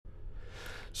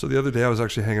So the other day I was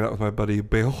actually hanging out with my buddy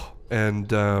Bill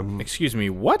and Excuse me,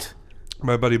 what?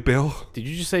 my buddy Bill. Did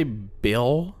you just say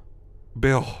Bill?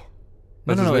 Bill. No,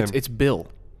 That's no, his name. it's Bill.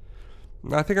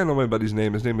 I think I know my buddy's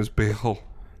name. His name is Bill.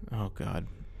 Oh God.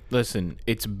 Listen,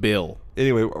 it's Bill.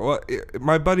 Anyway,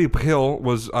 my buddy Bill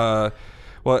was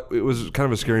it was kind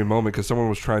of a scary moment because someone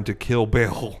was trying to kill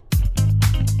Bill.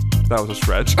 That was a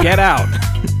stretch. Get out.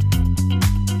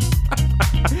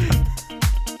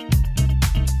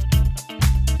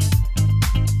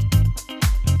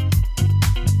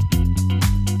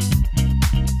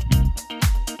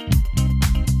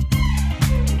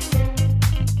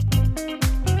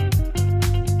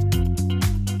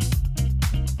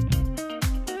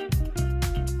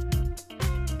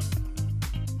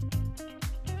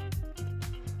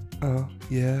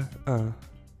 Yeah.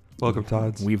 Welcome,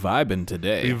 Tots. We vibing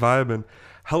today. We vibing.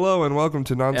 Hello and welcome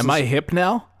to Nonsense. Am I hip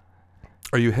now?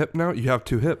 Are you hip now? You have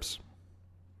 2 hips.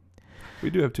 We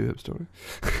do have 2 hips, don't we?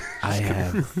 I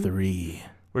have 3.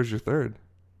 Where's your third?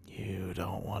 You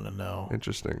don't want to know.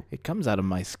 Interesting. It comes out of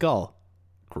my skull.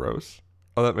 Gross.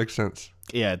 Oh, that makes sense.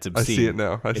 Yeah, it's I obscene. see it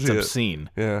now. It's obscene.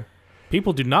 Yeah.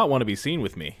 People do not want to be seen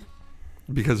with me.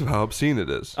 Because of how obscene it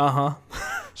is. Uh-huh.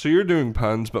 So you're doing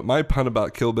puns, but my pun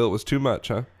about Kill Bill was too much,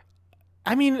 huh?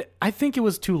 I mean, I think it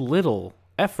was too little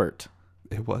effort.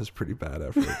 It was pretty bad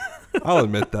effort. I'll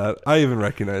admit that. I even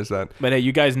recognize that. But hey,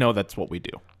 you guys know that's what we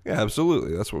do. Yeah,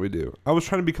 absolutely. That's what we do. I was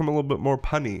trying to become a little bit more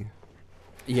punny.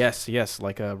 Yes,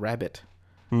 like a rabbit.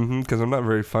 Because I'm not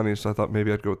very funny, so I thought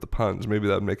maybe I'd go with the puns. Maybe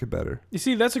that would make it better. You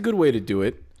see, that's a good way to do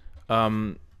it.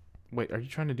 Wait, are you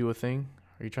trying to do a thing?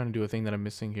 Are you trying to do a thing that I'm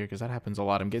missing here? Because that happens a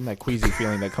lot. I'm getting that queasy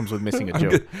feeling that comes with missing a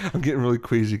joke. I'm getting really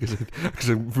queasy because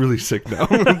I'm really sick now.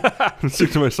 I'm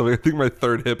sick to my stomach. I think my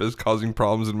third hip is causing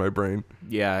problems in my brain.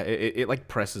 Yeah, it like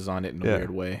presses on it in a weird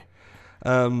way.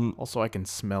 Also, I can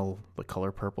smell the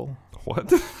color purple.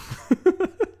 What?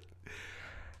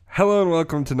 Hello and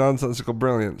welcome to Nonsensical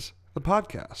Brilliance, the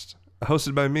podcast,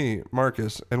 hosted by me,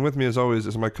 Marcus, and with me as always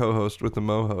is my co-host with the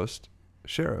mo-host,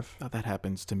 Sheriff. Oh, that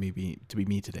happens to be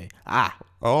me today.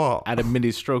 Oh. I had a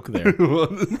mini stroke there.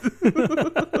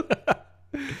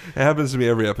 It happens to me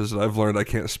every episode. I've learned I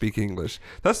can't speak English.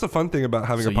 That's the fun thing about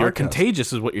having a podcast. So you're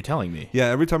contagious is what you're telling me. Yeah,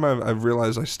 every time I've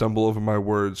realized I stumble over my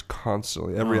words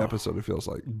constantly. Every episode it feels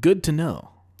like. Good to know.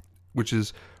 Which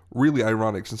is really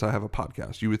ironic since I have a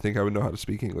podcast. You would think I would know how to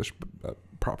speak English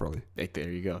properly. Hey, there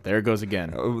you go. There it goes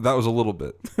again. That was a little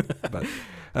bit. But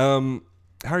how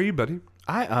are you, buddy?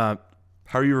 How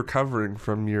are you recovering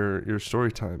from your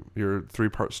story time, your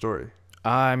 3-part story?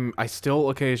 I still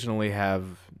occasionally have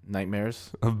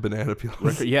nightmares of banana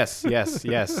peels. Yes.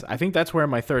 I think that's where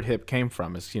my third hip came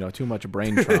from. Is too much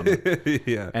brain trauma.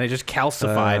 Yeah, and it just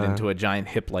calcified into a giant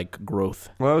hip-like growth.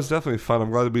 Well, it was definitely fun. I'm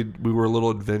glad we were a little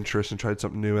adventurous and tried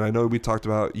something new. And I know we talked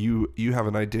about you have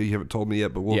an idea you haven't told me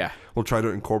yet, but we'll try to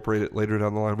incorporate it later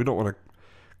down the line. We don't want to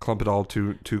clump it all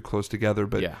too close together,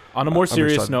 but yeah. On a more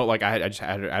serious note, like I just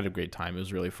had a great time. It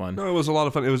was really fun. No, it was a lot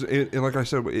of fun. It was, and like I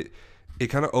said, it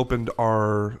kind of opened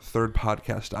our third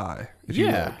podcast eye. If you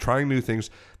will, trying new things.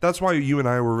 That's why you and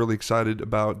I were really excited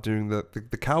about doing the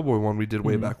cowboy one we did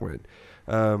way back when.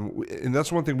 And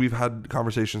that's one thing we've had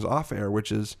conversations off air,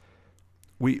 which is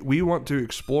we want to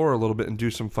explore a little bit and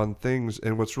do some fun things.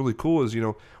 And what's really cool is,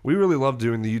 we really love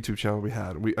doing the YouTube channel we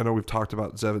had. I know we've talked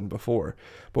about Zevin before,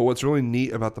 but what's really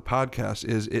neat about the podcast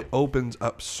is it opens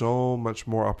up so much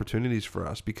more opportunities for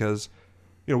us because,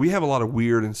 we have a lot of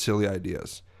weird and silly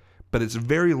ideas. But it's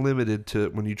very limited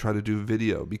to when you try to do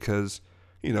video because,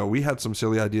 we had some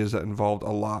silly ideas that involved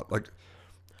a lot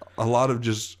of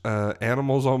just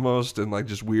animals almost and like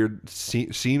just weird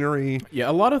scenery. Yeah,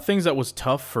 a lot of things that was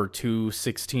tough for 2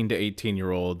 16 to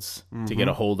 18-year-olds to get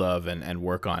a hold of and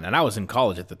work on. And I was in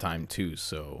college at the time too,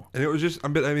 so. And it was just,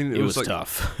 it was like,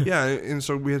 tough. Yeah, and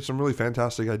so we had some really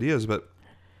fantastic ideas, but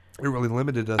it really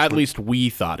limited us. At least we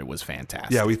thought it was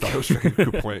fantastic. Yeah, we thought it was a very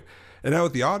good point. And now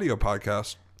with the audio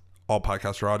podcast, all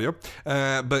podcasts are audio,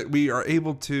 but we are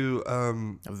able to a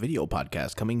video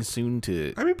podcast coming soon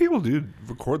to. People do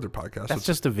record their podcasts. That's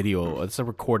just a video. It's a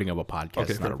recording of a podcast.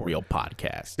 Okay, it's not a real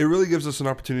podcast. It really gives us an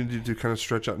opportunity to kind of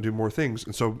stretch out and do more things.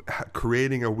 And so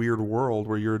creating a weird world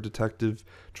where you're a detective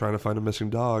trying to find a missing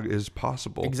dog is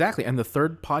possible. Exactly. And the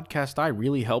third podcast eye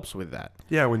really helps with that.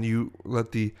 Yeah, when you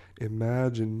let the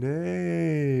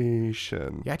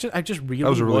imagination. Yeah, I just really that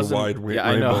was a really wasn't, wide rainbow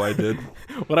I know. I did.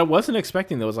 What I wasn't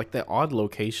expecting though was like the odd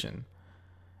location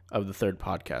of the third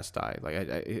podcast eye.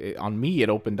 Like on me, it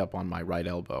opened up on my right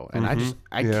elbow, and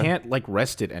I can't like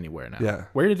rest it anywhere now. Yeah.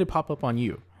 Where did it pop up on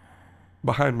you?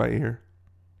 Behind my ear.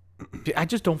 I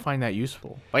just don't find that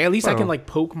useful. Like at least I can like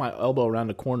poke my elbow around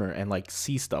the corner and like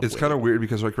see stuff. It's kind of weird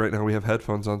because like right now we have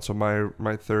headphones on, so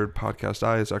my third podcast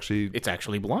eye is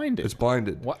actually blinded. It's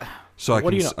blinded. What? So I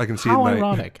can see at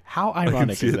night. How ironic I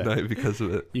can see is at that? night because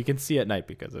of it. You can see at night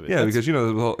because of it. Yeah, because you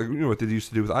know what they used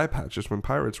to do with eye patches when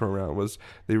pirates were around was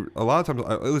a lot of times,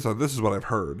 at least this is what I've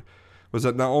heard, was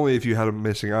that not only if you had a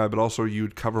missing eye, but also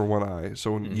you'd cover one eye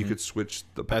so you could switch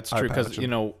the That's eye true because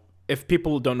if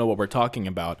people don't know what we're talking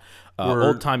about,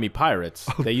 old-timey pirates,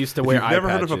 they used to wear eye patches. Never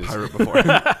heard of a pirate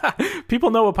before. People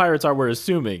know what pirates are, we're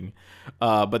assuming.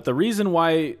 But the reason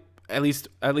why, at least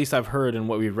I've heard and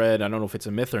what we've read, I don't know if it's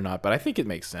a myth or not, but I think it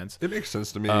makes sense. It makes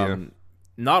sense to me,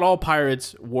 Not all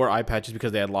pirates wore eye patches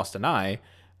because they had lost an eye.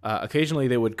 Occasionally,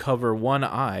 they would cover one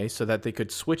eye so that they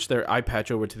could switch their eye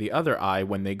patch over to the other eye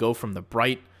when they go from the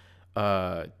bright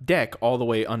deck all the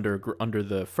way under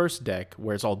the first deck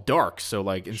where it's all dark. So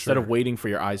like instead of waiting for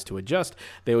your eyes to adjust,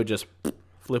 they would just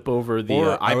flip over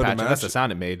the eye patch. And that's the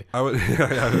sound it made. I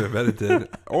bet it did.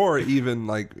 Or even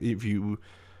like if you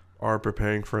are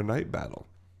preparing for a night battle.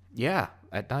 Yeah,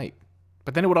 at night.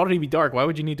 But then it would already be dark. Why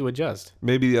would you need to adjust?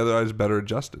 Maybe the other eye is better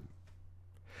adjusted.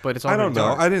 But it's I don't know.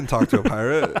 dark. I didn't talk to a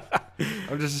pirate.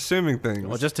 I'm just assuming things.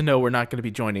 Well, just to know, we're not going to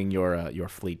be joining your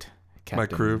fleet, Captain, my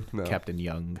crew. No, Captain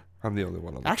Young. I'm the only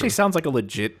one on the Actually, crew. sounds like a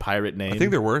legit pirate name. I think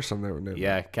there were some that were named.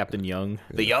 Yeah, Captain Young.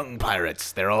 Yeah. The young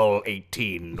pirates. They're all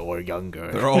 18 or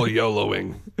younger. They're all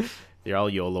YOLOing. They're all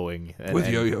YOLOing. With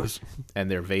yo-yos. And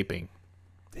they're vaping.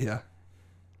 Yeah.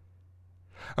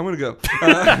 I'm going to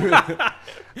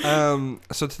go.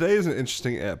 So today is an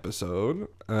interesting episode.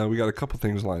 We got a couple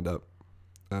things lined up.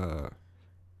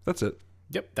 That's it.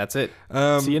 Yep, that's it.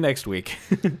 See you next week.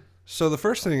 So the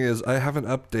first thing is I have an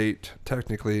update,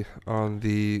 technically, on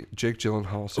the Jake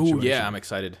Gyllenhaal situation. Oh, yeah, I'm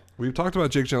excited. We've talked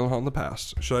about Jake Gyllenhaal in the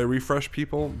past. Should I refresh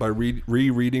people by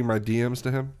rereading my DMs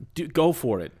to him? Go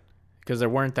for it, because there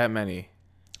weren't that many.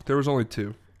 There was only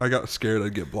 2. I got scared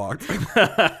I'd get blocked.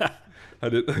 I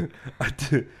did.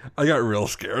 I got real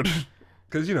scared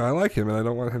because I like him and I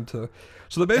don't want him to.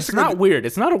 So basically, it's not weird.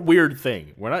 It's not a weird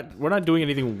thing. We're not doing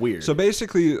anything weird. So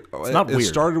basically, it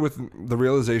started with the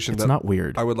realization that not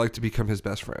weird. I would like to become his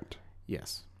best friend.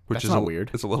 Yes, which is not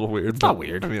weird. It's a little weird. It's not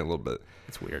weird. I mean, a little bit.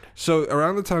 It's weird. So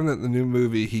around the time that the new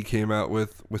movie he came out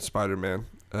with Spider-Man,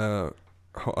 Far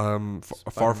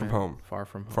From Home.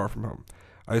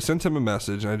 I sent him a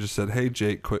message and I just said, "Hey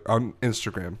Jake," on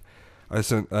Instagram. I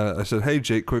said, "Hey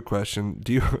Jake, quick question.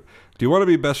 Do you want to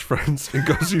be best friends and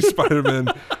go see Spider-Man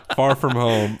Far From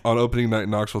Home on opening night in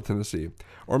Knoxville, Tennessee,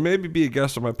 or maybe be a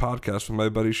guest on my podcast with my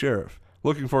buddy Sheriff?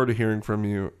 Looking forward to hearing from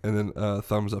you." And then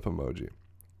thumbs up emoji.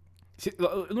 See,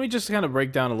 let me just kind of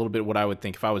break down a little bit what I would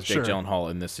think if I was Jake Gyllenhaal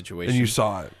in this situation. And you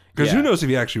saw it, because who knows if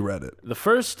you actually read it? The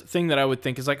first thing that I would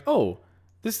think is like, oh,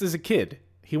 this is a kid.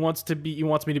 He wants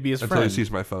me to be his friend. Until he sees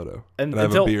my photo. And I have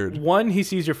until, a beard. 1, he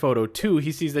sees your photo. 2,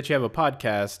 he sees that you have a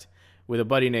podcast with a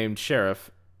buddy named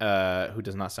Sheriff, who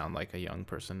does not sound like a young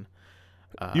person.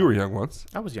 You were young once.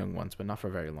 I was young once, but not for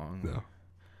very long. No.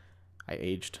 I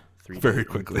aged 3 days. Very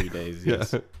quickly. 3 days,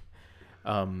 yes.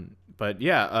 But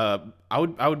yeah, I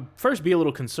would first be a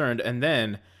little concerned, and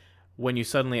then when you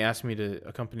suddenly asked me to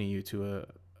accompany you to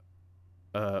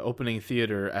a opening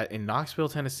theater in Knoxville,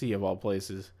 Tennessee, of all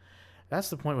places, that's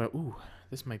the point where,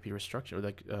 this might be restructured.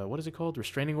 Like, what is it called?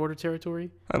 Restraining order territory?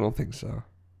 I don't think so.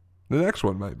 The next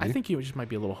one might be. I think you just might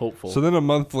be a little hopeful. So then a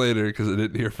month later, because I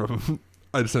didn't hear from him,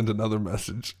 I sent another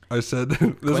message. I said,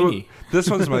 this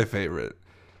one's my favorite.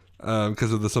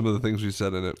 Because of some of the things we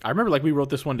said in it. I remember we wrote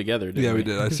this one together, didn't we? Yeah, we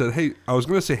did. I said, hey, I was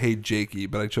going to say, hey, Jakey,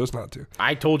 but I chose not to.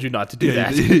 I told you not to do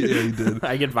that. Yeah, you did.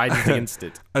 I advised against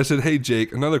it. I said, hey,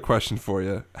 Jake, another question for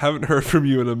you. Haven't heard from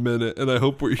you in a minute, and I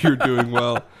hope you're doing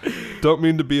well. Don't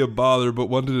mean to be a bother, but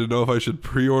wanted to know if I should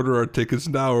pre-order our tickets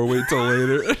now or wait till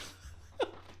later.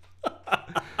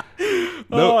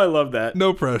 I love that.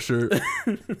 No pressure.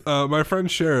 My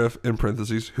friend Sheriff, in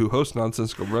parentheses, who hosts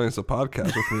Nonsensical Brilliance, a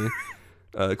podcast with me,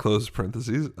 close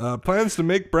parentheses, plans to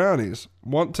make brownies.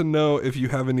 Want to know if you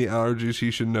have any allergies he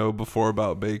should know before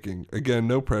about baking. Again,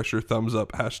 no pressure. Thumbs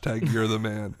up. # you're the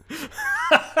man.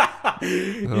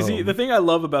 You see, the thing I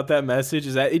love about that message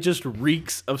is that it just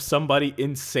reeks of somebody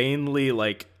insanely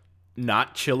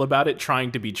not chill about it,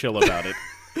 trying to be chill about it.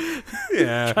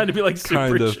 Yeah. Trying to be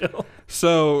super chill.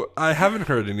 So I haven't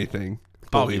heard anything.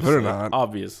 Believe it or not.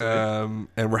 Obviously. And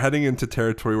we're heading into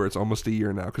territory where it's almost a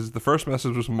year now, because the first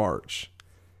message was March.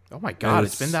 Oh my God,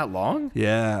 it's been that long?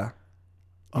 Yeah.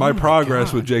 My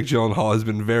progress with Jake Gyllenhaal has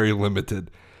been very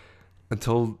limited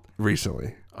until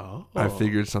recently. Oh. I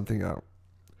figured something out.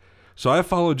 So I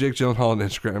follow Jake Gyllenhaal on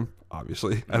Instagram,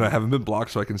 obviously, and I haven't been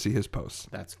blocked so I can see his posts.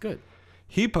 That's good.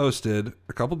 He posted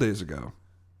a couple days ago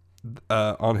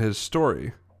on his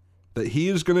story that he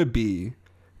is going to be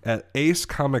at Ace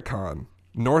Comic-Con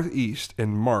Northeast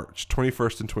in March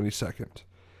 21st and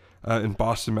 22nd in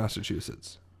Boston,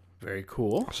 Massachusetts. Very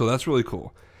cool. So that's really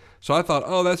cool. So I thought,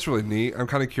 oh, that's really neat. I'm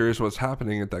kind of curious what's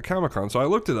happening at that Comic-Con. So I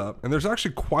looked it up, and there's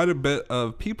actually quite a bit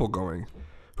of people going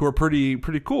who are pretty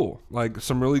cool, like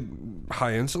some really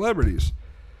high-end celebrities,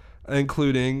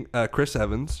 including Chris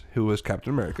Evans, who was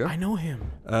Captain America. I know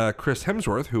him. Chris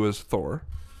Hemsworth, who was Thor.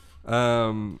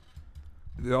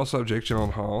 They also have Jake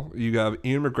Gyllenhaal. You have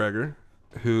Ian McGregor,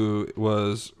 who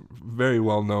was very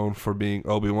well known for being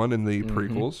Obi-Wan in the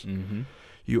prequels. Mm-hmm.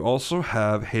 You also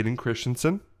have Hayden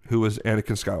Christensen, who was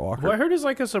Anakin Skywalker. Well, I heard he's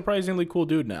like a surprisingly cool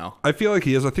dude now. I feel like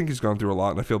he is. I think he's gone through a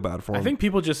lot, and I feel bad for him. I think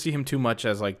people just see him too much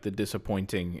as like the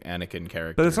disappointing Anakin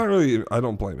character. But it's not really. I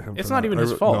don't blame him. It's not even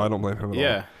his fault. No, I don't blame him at all.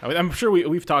 Yeah, I mean, I'm sure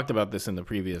we've talked about this in the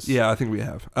previous. Yeah, I think we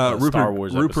have. Star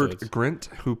Wars Rupert episodes. Grint,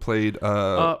 who played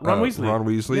Ron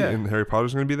Weasley in Harry Potter,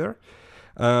 is going to be there.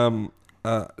 I'm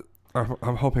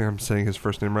hoping I'm saying his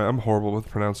first name right. I'm horrible with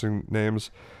pronouncing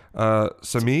names.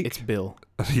 Samik. It's Bill.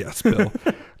 Yes, Bill.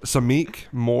 Samik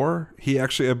Moore. He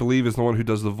actually, I believe, is the one who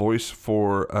does the voice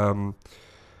for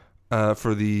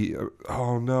the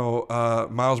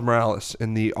Miles Morales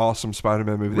in the awesome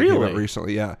Spider-Man movie that came out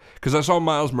recently. Yeah, because I saw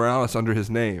Miles Morales under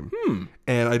his name,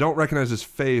 and I don't recognize his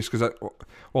face because I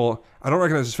don't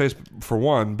recognize his face for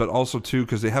one, but also two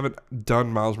because they haven't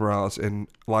done Miles Morales in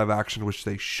live action, which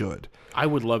they should. I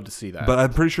would love to see that. But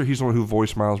I'm pretty sure he's the one who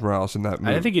voiced Miles Morales in that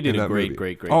movie. I think he did a great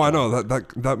Oh, job. I know.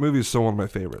 That movie is still one of my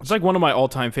favorites. It's like one of my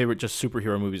all-time favorite just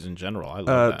superhero movies in general. I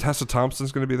love that. Tessa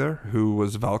Thompson's going to be there, who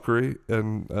was Valkyrie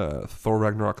in Thor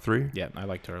Ragnarok 3. Yeah, I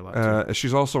liked her a lot, too.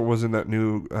 She's also was in that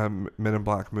new Men in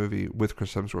Black movie with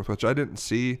Chris Hemsworth, which I didn't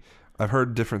see. I've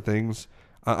heard different things.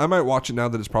 I might watch it now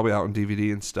that it's probably out on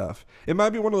DVD and stuff. It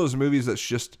might be one of those movies that's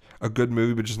just a good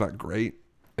movie, but just not great.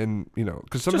 And,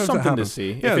 because sometimes just something that happens. to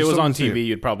see. Yeah, if it was on TV,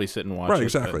 you'd probably sit and watch it. Right,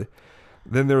 exactly.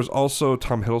 Then there's also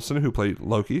Tom Hiddleston, who played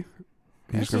Loki.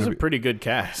 This is a pretty good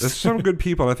cast. There's some good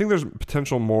people, and I think there's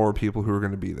potential more people who are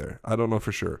going to be there. I don't know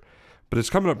for sure. But it's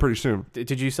coming up pretty soon.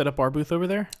 Did you set up our booth over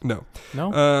there? No.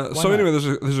 No? Anyway,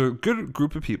 there's a good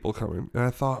group of people coming, and I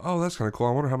thought, oh, that's kind of cool.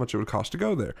 I wonder how much it would cost to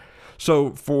go there.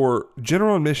 So for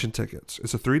general admission tickets,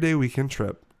 it's a 3-day weekend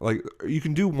trip. Like, you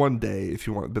can do 1 day if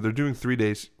you want, but they're doing 3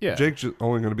 days. Yeah. Jake's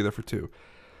only going to be there for 2.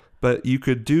 But you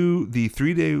could do the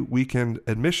 3-day weekend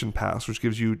admission pass, which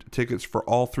gives you tickets for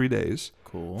all 3 days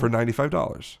for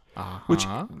 $95. Which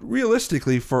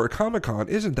realistically for a Comic-Con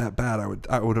isn't that bad,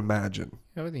 I would imagine.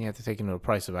 I would think you have to take into the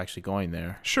price of actually going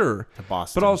there. Sure. To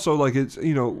Boston. But also, like, it's,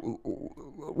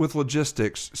 with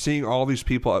logistics, seeing all these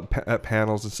people at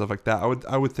panels and stuff like that,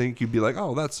 I would think you'd be like,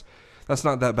 oh, that's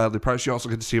not that badly priced. You also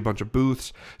get to see a bunch of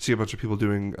booths, see a bunch of people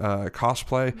doing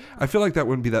cosplay. I feel like that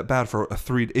wouldn't be that bad for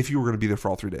if you were going to be there for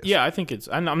all 3 days. Yeah, I think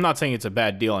I'm not saying it's a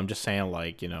bad deal. I'm just saying,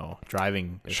 like,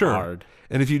 driving is hard.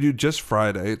 And if you do just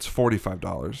Friday, it's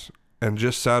 $45. And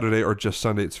just Saturday or just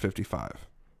Sunday, it's $55.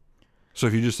 So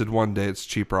if you just did 1 day, it's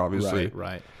cheaper, obviously.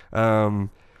 Right.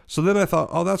 So then I thought,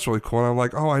 oh, that's really cool. And I'm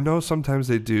like, oh, I know sometimes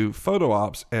they do photo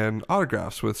ops and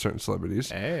autographs with certain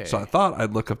celebrities. Hey. So I thought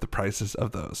I'd look up the prices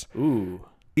of those. Ooh.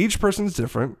 Each person's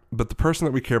different, but the person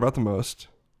that we care about the most,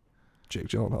 Jake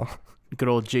Gyllenhaal. Good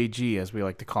old JG, as we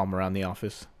like to call him around the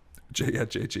office.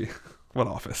 JG. What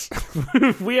office?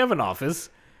 We have an office.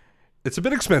 It's a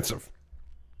bit expensive.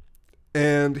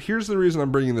 And here's the reason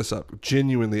I'm bringing this up.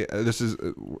 Genuinely, this is...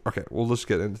 Okay, well, let's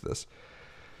get into this.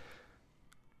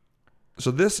 So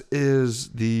this is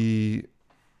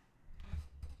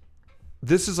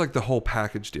like the whole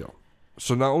package deal.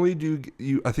 So not only do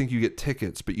you I think you get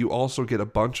tickets, but you also get a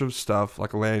bunch of stuff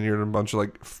like a lanyard and a bunch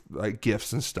of like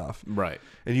gifts and stuff. Right.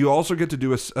 And you also get to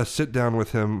do a sit down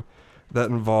with him that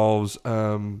involves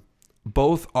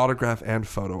both autograph and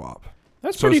photo op.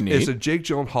 That's pretty neat. It's a Jake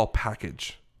Gyllenhaal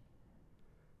package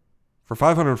for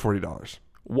 $540.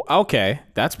 Okay,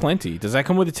 that's plenty. Does that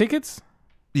come with the tickets?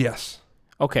 Yes.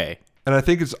 Okay. And I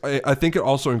think it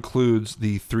also includes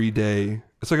the 3-day.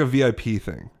 It's like a VIP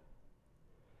thing.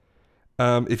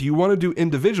 If you want to do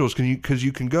individuals, because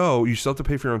you can go, you still have to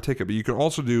pay for your own ticket, but you can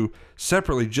also do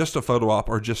separately just a photo op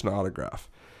or just an autograph.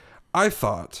 I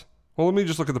thought, well, let me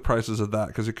just look at the prices of that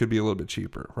because it could be a little bit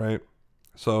cheaper, right?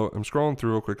 So I'm scrolling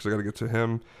through real quick because I got to get to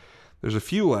him. There's a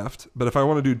few left, but if I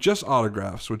want to do just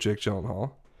autographs with Jake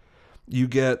Gyllenhaal, you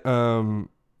get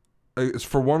it's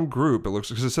for one group. It looks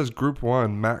because it says group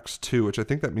 1, max 2, which I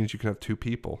think that means you can have 2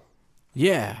 people.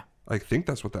 Yeah, I think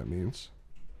that's what that means.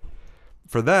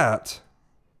 For that,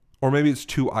 or maybe it's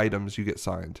 2 items you get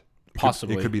signed.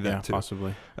 Possibly. It could be that too.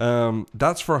 Possibly.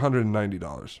 That's for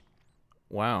 $190.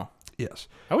 Wow. Yes.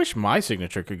 I wish my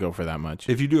signature could go for that much.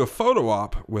 If you do a photo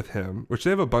op with him, which they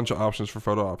have a bunch of options for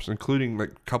photo ops, including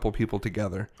like a couple people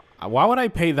together. Why would I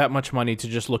pay that much money to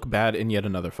just look bad in yet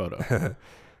another photo?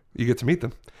 You get to meet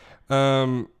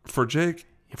them. For Jake,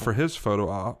 for his photo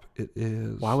op, it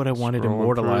is. Why would I want it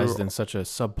immortalized in such a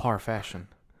subpar fashion?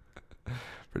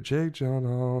 For Jake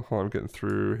Gyllenhaal, I'm getting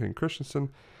through Hayden Christensen,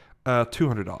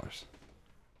 $200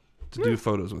 to do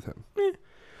photos with him.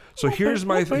 So here's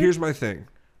my thing,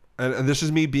 and this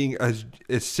is me being as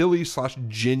silly /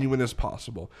 genuine as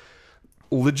possible.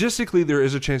 Logistically, there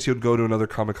is a chance he would go to another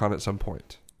Comic-Con at some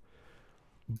point.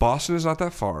 Boston is not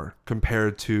that far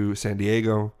compared to San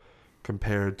Diego,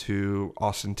 compared to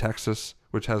Austin, Texas,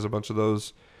 which has a bunch of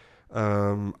those.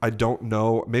 I don't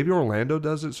know. Maybe Orlando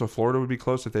does it, so Florida would be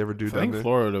close if they ever do that. I think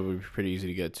Florida would be pretty easy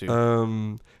to get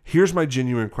to. Here's my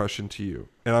genuine question to you,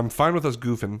 and I'm fine with us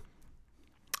goofing.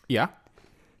 Yeah.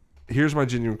 Here's my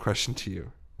genuine question to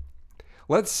you.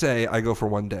 Let's say I go for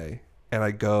one day, and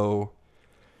I go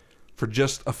for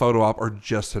just a photo op or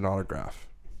just an autograph.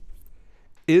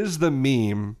 Is the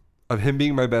meme of him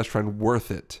being my best friend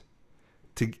worth it?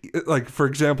 To, like, for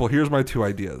example, here's my two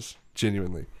ideas,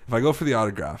 genuinely. If I go for the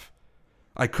autograph,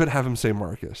 I could have him say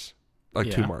Marcus,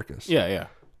 to Marcus. Yeah.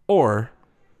 Or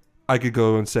I could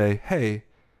go and say, hey,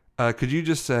 could you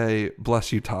just say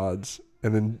bless you Todd's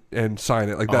and sign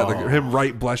it like that? Like him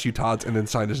write bless you Todd's and then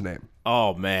sign his name.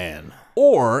 Oh, man.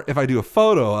 Or if I do a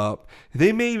photo up,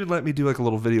 they may even let me do like a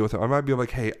little video with him. I might be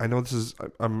like, hey, I know this is,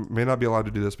 I may not be allowed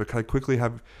to do this, but can I quickly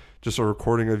have just a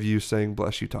recording of you saying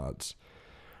bless you Todd's?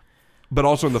 But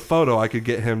also in the photo, I could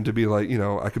get him to be like,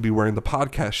 I could be wearing the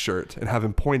podcast shirt and have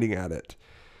him pointing at it.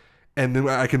 And then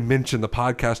I can mention the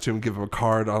podcast to him, give him a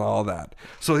card on all that.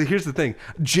 So here's the thing.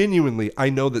 Genuinely, I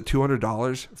know that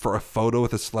 $200 for a photo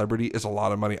with a celebrity is a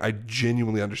lot of money. I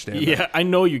genuinely understand that. Yeah, I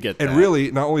know you get that. And really,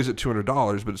 not only is it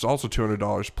 $200, but it's also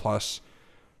 $200 plus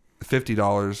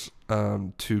 $50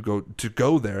 to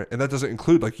go there. And that doesn't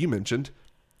include, like you mentioned,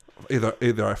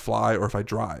 either I fly or if I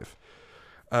drive.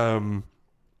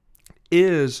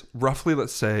 Is roughly,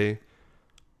 let's say,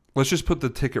 let's just put the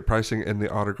ticket pricing in the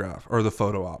autograph or the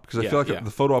photo op, because I feel like the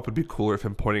photo op would be cooler if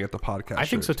him pointing at the podcast. I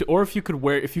think so too. Or if you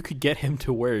could get him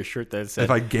to wear a shirt that said,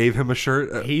 if I gave him a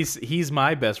shirt, he's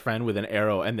my best friend with an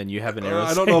arrow, and then you have an arrow.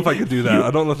 I don't know if I could do that. I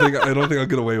don't think I'll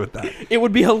get away with that. It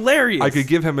would be hilarious. I could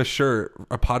give him a shirt,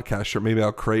 a podcast shirt. Maybe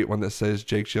I'll create one that says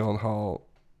Jake Gyllenhaal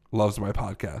loves my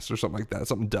podcast or something like that.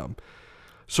 Something dumb.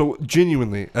 So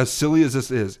genuinely, as silly as this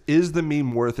is the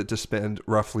meme worth it to spend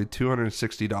roughly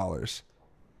 $260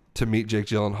 to meet Jake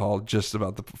Gyllenhaal just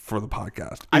about for the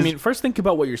podcast? I mean, first think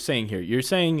about what you're saying here. You're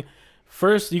saying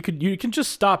first you can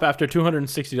just stop after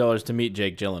 $260 to meet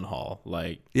Jake Gyllenhaal.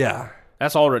 Like, yeah,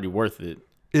 that's already worth it.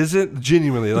 Is it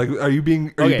genuinely? Like, are you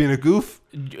being a goof?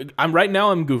 I'm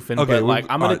goofing. Okay, but like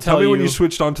I'm gonna tell me when you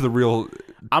switched on to the real.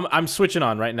 I'm switching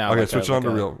on right now. Okay, switch on to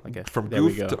real. From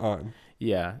goof to on.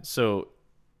 Yeah. So,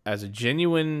 as a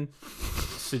genuine,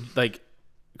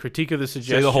 critique of the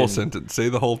suggestion. Say the whole sentence. Say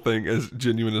the whole thing as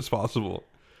genuine as possible.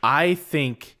 I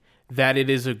think that it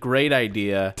is a great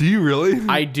idea. Do you really?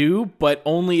 I do, but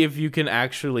only if you can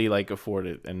actually afford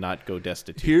it and not go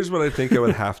destitute. Here's what I think I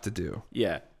would have to do.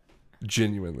 Yeah.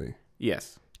 Genuinely.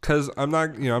 Yes. Because I'm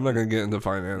not going to get into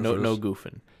finances. No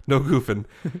goofing. No goofing.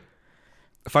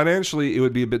 Financially, it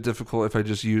would be a bit difficult if I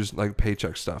just used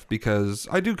paycheck stuff, because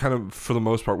I do kind of, for the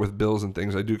most part with bills and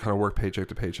things, I do kind of work paycheck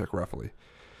to paycheck roughly.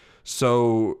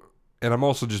 So, and I'm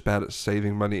also just bad at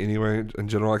saving money anyway in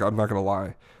general. I'm not going to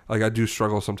lie. I do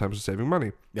struggle sometimes with saving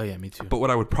money. Oh yeah, me too. But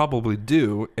what I would probably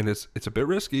do, and it's a bit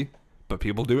risky, but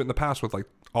people do it in the past with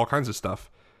all kinds of stuff.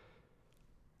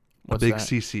 What's a big that?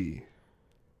 CC.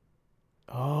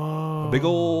 Oh. A big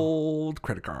old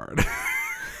credit card.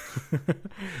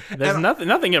 There's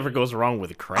nothing ever goes wrong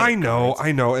with a credit I know.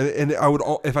 cards. And I would,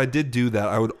 if I did do that,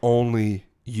 I would only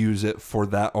use it for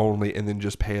that only, and then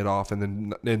just pay it off,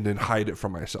 and then hide it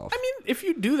from myself. I mean, if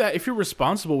you do that, if you're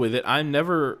responsible with it, I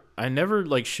never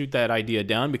shoot that idea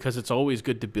down, because it's always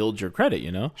good to build your credit,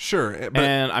 Sure.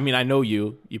 And I mean, I know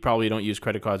you probably don't use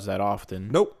credit cards that often.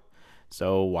 Nope.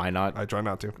 So why not? I try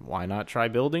not to. Why not try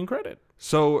building credit?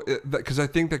 So, because I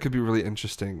think that could be really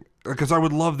interesting, because I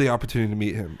would love the opportunity to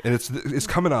meet him, and it's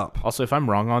coming up. Also, if I'm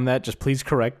wrong on that, just please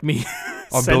correct me.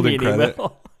 On building credit.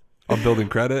 On building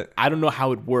credit. I don't know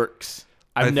how it works.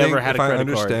 I've never had a credit card. If I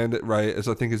understand it right, as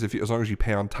long as you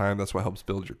pay on time, that's what helps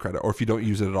build your credit. Or if you don't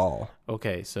use it at all.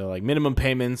 Okay, so like minimum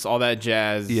payments, all that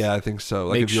jazz. Yeah, I think so.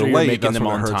 Like Make if sure you're late, making that's them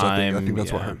when it on hurts. time. I think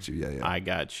that's what hurts you. Yeah. I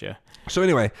gotcha. So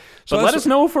anyway, but let us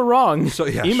know if we're wrong. So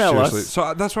yeah, email seriously. us.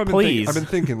 So that's what I've been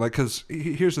thinking. Like, because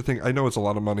here's the thing. I know it's a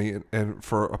lot of money, and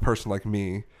for a person like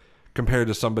me, compared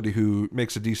to somebody who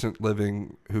makes a decent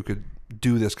living, who could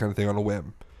do this kind of thing on a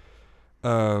whim.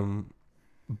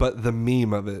 But the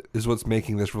meme of it is what's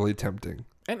making this really tempting.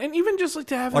 And even just like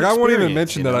to have like, I won't even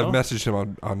mention that I've messaged him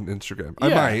on Instagram. Yeah.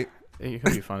 I might. It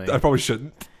could be funny. I probably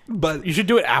shouldn't. But you should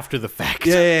do it after the fact.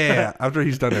 Yeah. After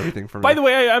he's done everything for me. By the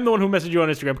way, I'm the one who messaged you on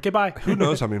Instagram. Okay, bye. Who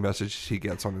knows how many messages he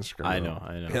gets on Instagram? I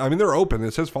know. I mean, they're open.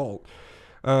 It's his fault.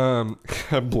 I'm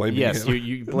blaming him. Yes,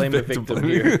 you blame the victim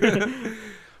here.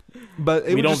 But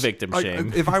we don't victim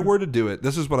shame. If I were to do it,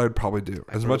 this is what I'd probably do.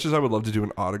 As much as I would love to do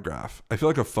an autograph, I feel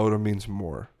like a photo means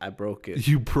more. I broke it.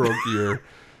 You broke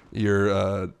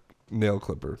your nail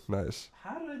clipper. Nice.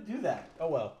 How did I do that? Oh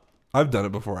well. I've done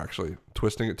it before, actually.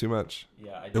 Twisting it too much.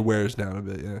 Yeah, I did. It wears down a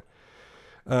bit. Yeah.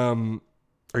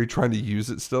 Are you trying to use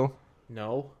it still?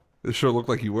 No. It sure looked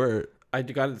like you were. I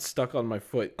got it stuck on my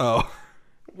foot. Oh.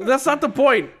 Well, that's not the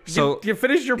point. So you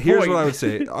finished your point. Here's what I would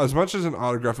say. As much as an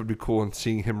autograph would be cool and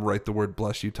seeing him write the word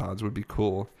 "bless you, Tots" would be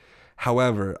cool.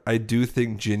 However, I do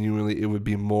think genuinely it would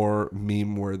be more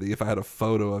meme worthy if I had a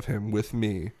photo of him with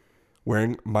me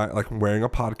wearing a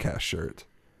podcast shirt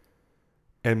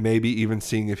and maybe even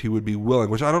seeing if he would be willing,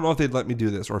 which I don't know if they'd let me do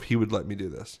this or if he would let me do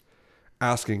this.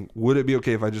 Asking, would it be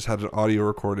okay if I just had an audio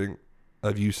recording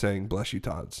of you saying "bless you,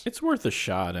 Tots"? It's worth a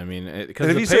shot. I mean, because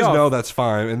if he says no, that's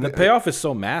fine. And the payoff is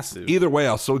so massive. Either way,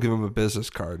 I'll still give him a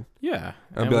business card. Yeah,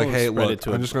 I'll be like, "Hey, look,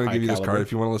 I'm just going to give you this card.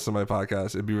 If you want to listen to my podcast,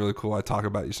 it'd be really cool. I talk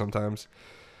about you sometimes.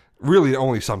 Really,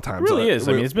 only sometimes. It really is.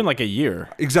 I mean, it's been like a year.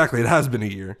 Exactly, it has been a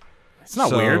year. It's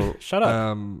not weird. Shut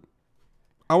up.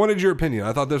 I wanted your opinion.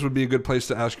 I thought this would be a good place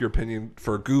to ask your opinion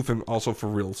for goof and also for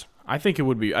reals. I think it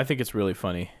would be. I think it's really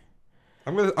funny.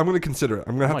 I'm gonna consider it.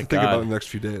 I'm gonna have to think about it in the next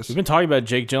few days. We've been talking about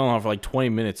Jake Gyllenhaal for like 20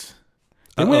 minutes.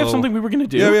 Didn't we have something we were gonna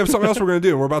do? Yeah, we have something else we're gonna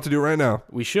do, and we're about to do it right now.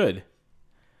 We should.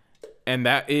 And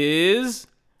that is...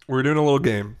 We're doing a little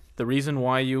game. The reason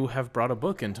why you have brought a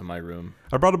book into my room.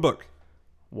 I brought a book.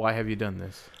 Why have you done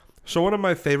this? So one of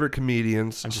my favorite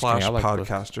comedians /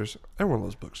 podcasters... Everyone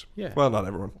loves books. Yeah. Well, not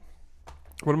everyone.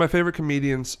 One of my favorite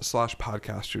comedians /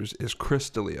 podcasters is Chris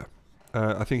D'Elia.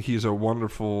 I think he's a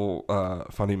wonderful,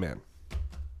 funny man.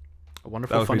 A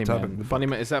wonderful funny man. Funny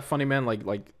man. Is that funny man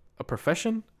like a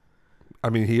profession?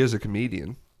 I mean, he is a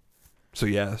comedian. So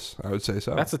yes, I would say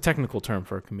so. That's a technical term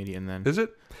for a comedian then. Is it?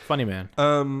 Funny man.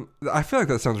 I feel like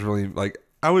that sounds really like...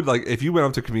 I would like if you went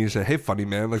up to a comedian and said, "Hey, funny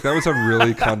man," like that would sound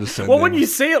really condescending. Well, when you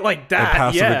say it like that,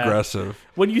 passive aggressive.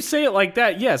 When you say it like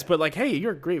that, yes, but like, "Hey,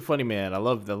 you're a great funny man." I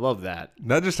love that.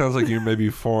 That just sounds like you're maybe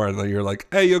foreign. Like you're like,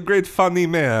 "Hey, you're a great funny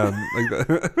man." Like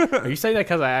that. Are you saying that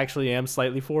because I actually am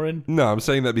slightly foreign? No, I'm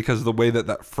saying that because of the way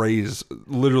that phrase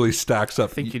literally stacks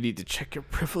up. I think you need to check your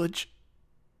privilege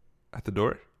at the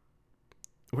door.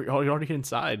 We're already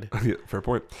inside. Yeah, fair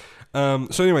point. So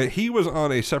anyway, he was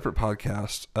on a separate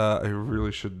podcast. I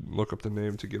really should look up the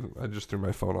name to give him. I just threw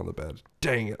my phone on the bed.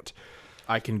 Dang it.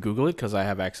 I can Google it because I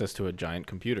have access to a giant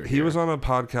computer. He was on a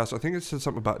podcast. I think it said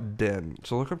something about Den.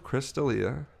 So look up Chris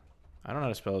D'Elia. I don't know how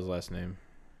to spell his last name.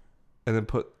 And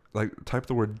then type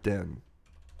the word Den.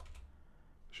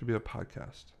 Should be a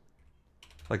podcast.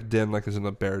 Like den, like as in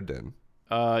a bear den.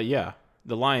 Yeah.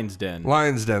 The Lion's Den.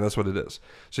 Lion's Den, that's what it is.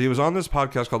 So he was on this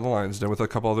podcast called The Lion's Den with a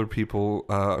couple other people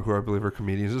who I believe are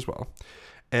comedians as well.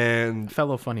 And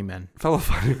fellow funny men.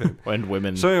 And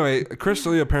women. So anyway, Chris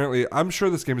D'Elia apparently, I'm sure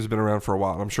this game has been around for a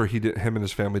while. I'm sure him and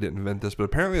his family didn't invent this, but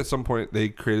apparently at some point they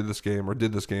created this game or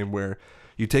did this game where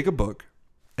you take a book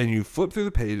and you flip through the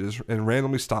pages and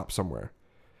randomly stop somewhere.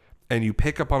 And you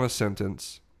pick up on a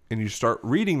sentence and you start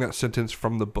reading that sentence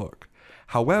from the book.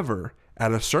 However,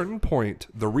 at a certain point,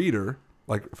 the reader...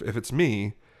 Like, if it's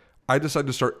me, I decide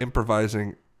to start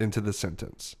improvising into the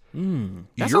sentence.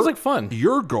 That sounds like fun.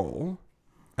 Your goal,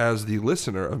 as the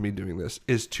listener of me doing this,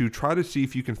 is to try to see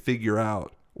if you can figure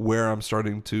out where I'm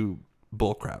starting to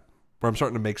bullcrap, where I'm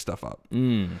starting to make stuff up.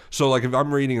 So, like, if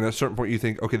I'm reading and at a certain point you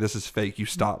think, okay, this is fake, you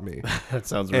stop me. That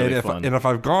sounds really fun. And if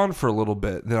I've gone for a little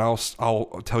bit, then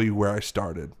I'll tell you where I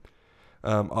started.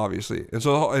 Obviously, and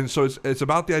so it's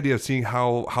about the idea of seeing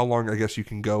how long I guess you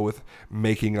can go with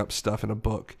making up stuff in a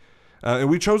book, and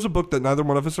we chose a book that neither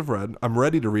one of us have read. I'm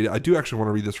ready to read it. I do actually want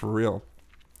to read this for real.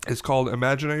 It's called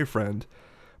Imaginary Friend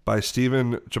by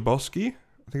Stephen Chbosky.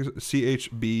 I I think it's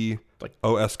CHBOSKY.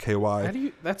 How do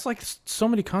you? That's like so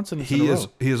many consonants in a row.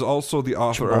 He is also the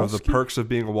author of The Chbosky? Perks of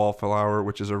Being a Wallflower,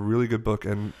 which is a really good book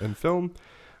and film.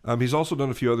 He's also done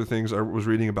a few other things. I was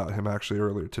reading about him actually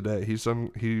earlier today. He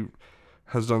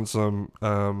has done some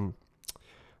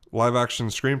live action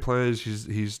screenplays.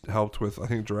 He's helped with, I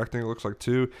think, directing, it looks like,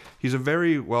 too. He's a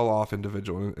very well off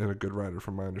individual and a good writer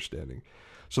from my understanding.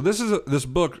 So this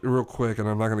book, real quick, and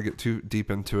I'm not going to get too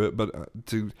deep into it, but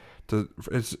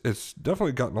it's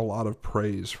definitely gotten a lot of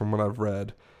praise from what I've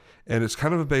read, and it's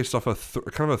kind of based off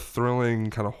kind of a thrilling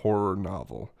kind of horror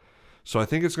novel. So I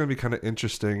think it's going to be kind of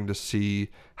interesting to see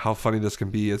how funny this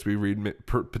can be as we read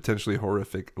potentially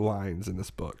horrific lines in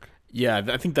this book. Yeah,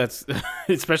 I think that's,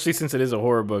 especially since it is a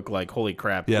horror book, like, holy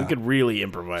crap, we could really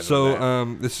improvise with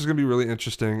that. This is going to be really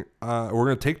interesting. We're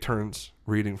going to take turns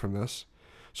reading from this.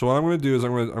 So what I'm going to do is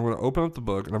I'm going to open up the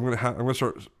book, and I'm going to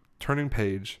start turning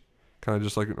page, kind of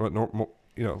just like normal,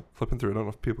 flipping through. I don't know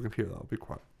if people can hear that. I'll be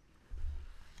quiet.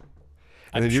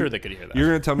 I'm sure they could hear that. You're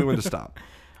going to tell me when to stop.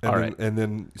 And and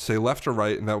then say left or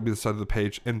right, and that will be the side of the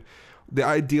page. And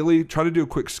ideally try to do a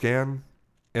quick scan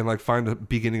and like find the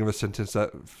beginning of a sentence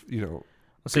that,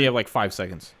 So you have like 5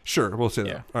 seconds. Sure, we'll say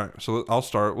that. All right, so I'll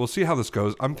start. We'll see how this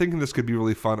goes. I'm thinking this could be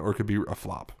really fun or it could be a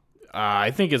flop.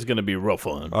 I think it's going to be real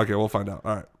fun. Okay, we'll find out.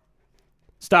 All right.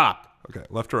 Stop. Okay,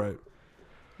 left or right?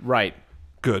 Right.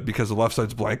 Good, because the left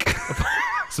side's blank.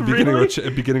 It's the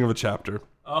beginning of a chapter.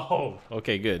 Oh.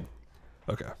 Okay, good.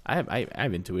 Okay. I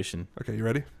have intuition. Okay, you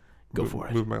ready? Go for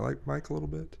it. Move my mic a little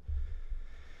bit.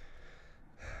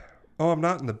 Oh, I'm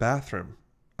not in the bathroom.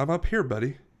 I'm up here,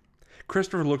 buddy.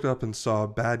 Christopher looked up and saw a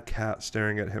bad cat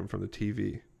staring at him from the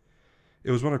TV.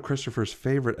 It was one of Christopher's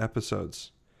favorite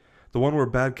episodes. The one where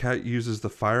Bad Cat uses the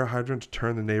fire hydrant to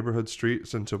turn the neighborhood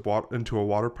streets into a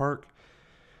water park.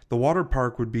 The water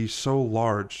park would be so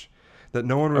large that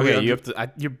no one really... Okay,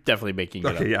 you're definitely making it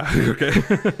up. Okay, yeah,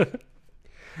 okay.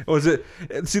 Was it?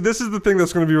 See, this is the thing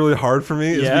that's going to be really hard for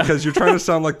me, is because you're trying to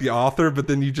sound like the author, but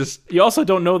then you also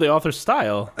don't know the author's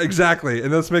style. Exactly,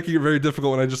 and that's making it very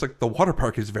difficult when I just the water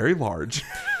park is very large.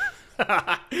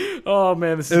 Oh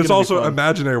man, this is. And it's also an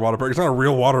imaginary water park. It's not a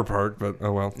real water park, but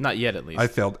oh well. Not yet, at least. I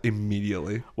failed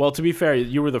immediately. Well, to be fair,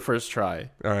 you were the first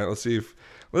try. All right, let's see if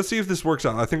this works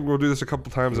out. I think we'll do this a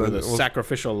couple times. The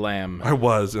sacrificial lamb. I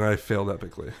was, and I failed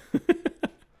epically.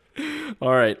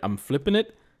 All right, I'm flipping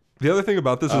it. The other thing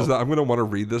about this is that I'm gonna want to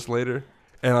read this later,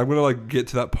 and I'm gonna get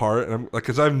to that part, and I'm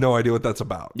because I have no idea what that's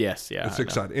about. Yes, yeah. It's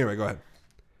exciting. Anyway, go ahead.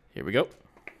 Here we go.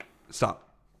 Stop.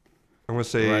 I'm gonna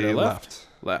say right or left.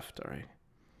 Left. All right.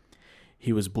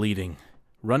 He was bleeding,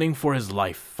 running for his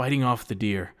life, fighting off the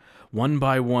deer, one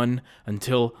by one,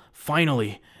 until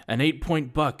finally an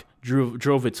 8-point buck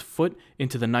drove its foot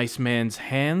into the nice man's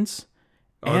hands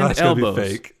and that's elbows. Gonna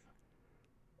be fake.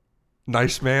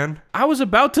 Nice man. I was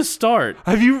about to start.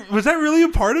 Was that really a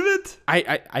part of it?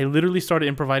 I literally started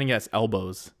improvising it as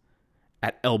elbows.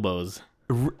 At elbows.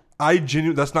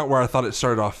 That's not where I thought it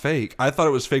started off fake. I thought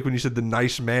it was fake when you said the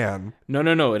nice man.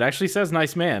 No. It actually says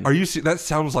nice man. Are you? That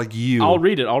sounds like you. I'll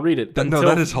read it.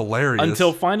 That is hilarious.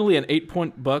 Until finally an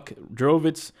 8-point buck drove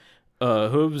its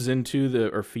hooves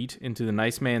feet into the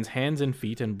nice man's hands and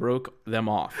feet and broke them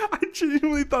off. I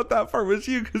genuinely thought that part was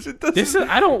you because it doesn't.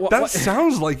 That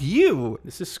sounds like you.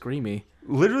 This is screamy.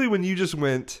 Literally, when you just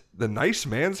went the nice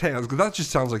man's hands, because that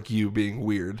just sounds like you being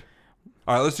weird.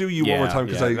 All right, let's do you one more time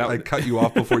because I cut you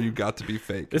off before you got to be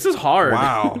fake. This is hard.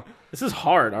 Wow. This is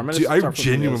hard. I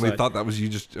genuinely thought that was you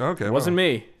just... Okay, it wasn't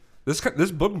me. This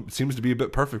book seems to be a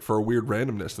bit perfect for a weird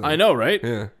randomness thing. I know, right?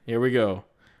 Yeah. Here we go.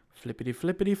 Flippity,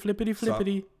 flippity, flippity,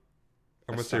 flippity. Stop.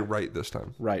 I'm going to say right this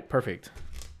time. Right, perfect.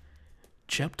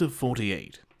 Chapter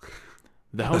 48.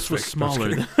 The house was smaller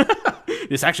than...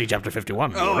 It's actually chapter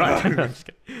 51. Oh, right.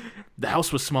 The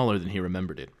house was smaller than he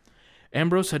remembered it.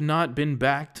 Ambrose had not been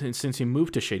back since he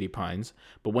moved to Shady Pines,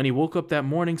 but when he woke up that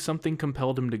morning, something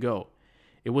compelled him to go.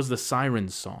 It was the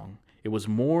siren's song. It was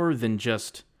more than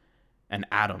just an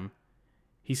atom.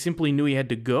 He simply knew he had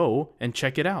to go and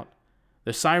check it out.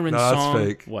 The siren song... That's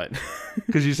fake. What?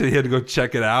 Because you said he had to go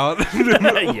check it out?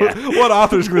 Yeah. What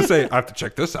author's going to say, I have to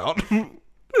check this out?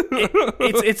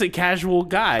 It's a casual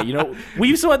guy, you know.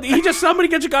 Somebody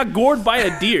just got gored by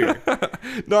a deer.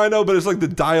 No, I know, but it's like the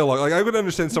dialogue. Like I would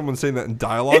understand someone saying that in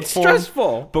dialogue It's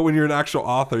stressful. But when you're an actual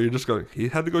author, you're just going, he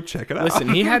had to go check it out. Listen,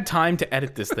 he had time to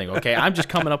edit this thing, okay? I'm just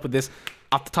coming up with this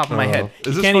off the top of my head.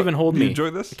 Is You can't even hold me. You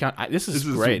enjoy this? This is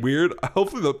great. Weird.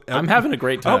 Hopefully I'm having a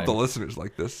great time. I hope the listeners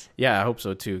like this. Yeah, I hope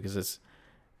so too, because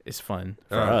it's fun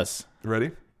for us.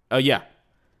 Ready? Oh yeah.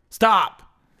 Stop.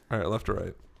 All right, left or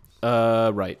right?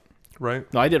 Right.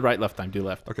 right? No, I did right, left time. Do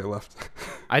left. Okay, left.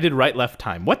 I did right, left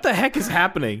time. What the heck is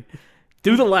happening?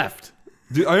 Do the left.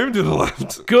 I am doing the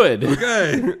left. Good.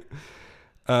 Okay.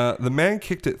 The man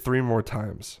kicked it 3 more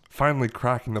times, finally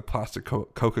cracking the plastic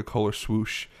Coca-Cola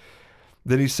swoosh.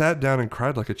 Then he sat down and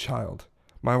cried like a child.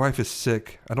 My wife is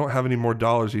sick. I don't have any more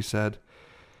dollars, he said.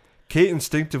 Kate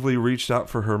instinctively reached out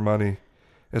for her money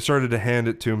and started to hand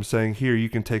it to him, saying, "Here, you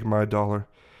can take my $1."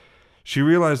 She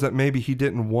realized that maybe he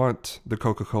didn't want the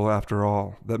Coca-Cola after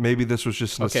all, that maybe this was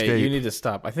just an escape. Okay, you need to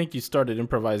stop. I think you started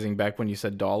improvising back when you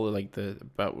said dollar, like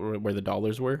about where the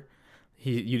dollars were.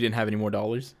 You didn't have any more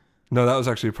dollars? No, that was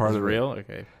actually part of it. Real?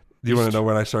 Okay. Do you want to know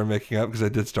when I started making up? Because I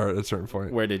did start at a certain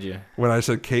point. Where did you? When I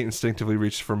said Kate instinctively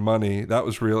reached for money, that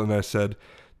was real, and I said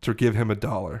to give him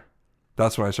 $1.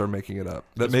 That's when I started making it up.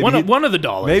 That maybe one of the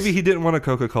dollars. Maybe he didn't want a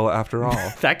Coca-Cola after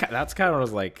all. That's kind of what I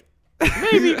was like.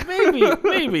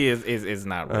 Maybe is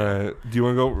not real. All right. Do you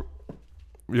want to go?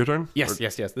 Your turn? Yes.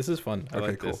 This is fun. I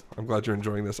like cool. this. I'm glad you're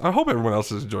enjoying this. I hope everyone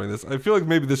else is enjoying this. I feel like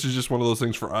maybe this is just one of those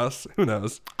things for us. Who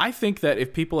knows? I think that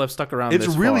if people have stuck around it's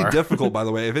this really far, difficult, by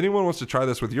the way. If anyone wants to try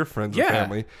this with your friends or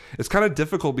family, it's kind of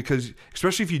difficult because,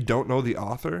 especially if you don't know the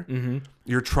author,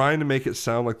 you're trying to make it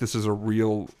sound like this is a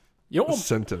real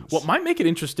sentence. What might make it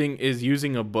interesting is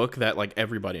using a book that like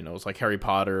everybody knows, like Harry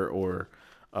Potter or...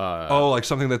 like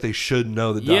something that they should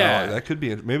know the dialogue. That could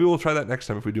be. Maybe we'll try that next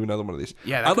time if we do another one of these.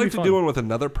 Yeah, I'd like to do one with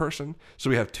another person, so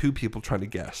we have 2 people trying to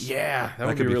guess. Yeah, that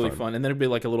would be really fun. And then it'd be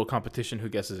like a little competition who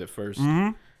guesses it first.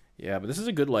 Mm-hmm. Yeah, but this is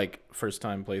a good like first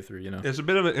time playthrough. You know, it's a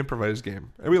bit of an improvised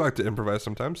game, and we like to improvise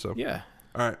sometimes. So yeah.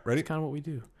 All right, ready? That's kind of what we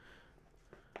do.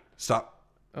 Stop.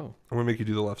 Oh, I'm gonna make you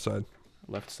do the left side.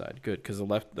 Left side, good, because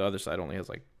the other side only has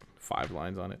like 5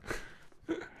 lines on it.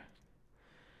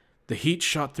 The heat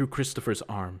shot through Christopher's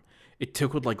arm. It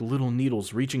tickled like little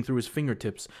needles reaching through his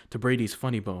fingertips to Brady's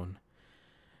funny bone.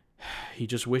 He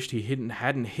just wished he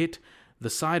hadn't hit the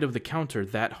side of the counter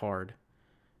that hard.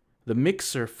 The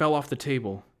mixer fell off the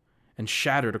table and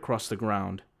shattered across the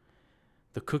ground.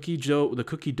 The cookie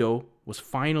dough was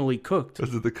finally cooked.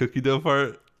 Was it the cookie dough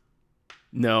part?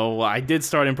 No, I did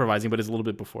start improvising, but it's a little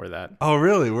bit before that. Oh,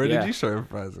 really? Where did you start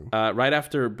improvising? Right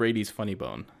after Brady's funny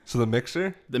bone. So the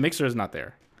mixer? The mixer is not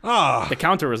there. Oh. The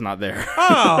counter was not there.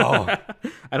 Oh.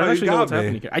 I don't actually know what's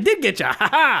happening here. I did get you.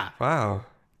 Wow.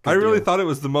 I really thought it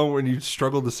was the moment when you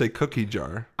struggled to say cookie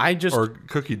jar. Or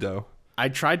cookie dough. I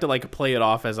tried to like play it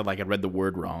off as I read the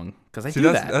word wrong because I do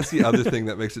that. That's the other thing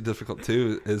that makes it difficult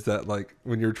too, is that like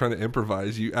when you're trying to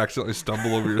improvise, you accidentally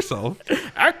stumble over yourself.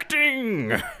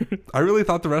 Acting. I really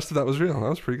thought the rest of that was real. That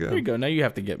was pretty good. There you go. Now you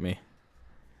have to get me.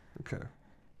 Okay.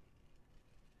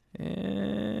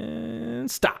 And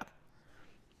stop.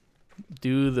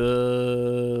 Do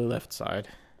the left side.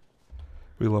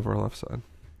 We love our left side.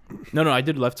 No, I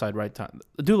did left side, right time.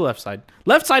 Do the left side.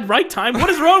 Left side, right time? What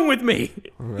is wrong with me?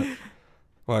 All right.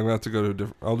 Well, I'm going to have to go to a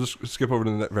different... I'll just skip over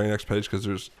to the very next page because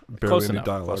there's barely any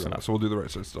dialogue on it. So we'll do the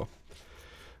right side still.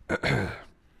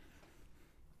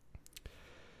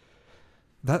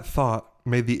 That thought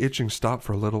made the itching stop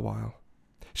for a little while.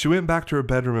 She went back to her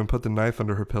bedroom and put the knife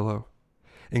under her pillow,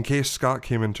 in case Scott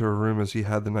came into her room as he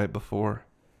had the night before.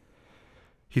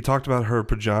 He talked about her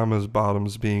pajamas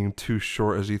bottoms being too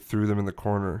short as he threw them in the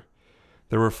corner.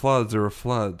 There were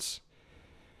floods.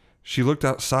 She looked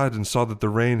outside and saw that the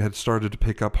rain had started to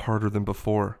pick up harder than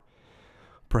before.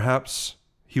 Perhaps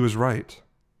he was right.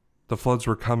 The floods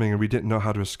were coming and we didn't know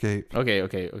how to escape.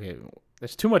 Okay.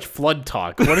 There's too much flood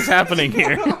talk. What is happening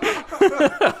here?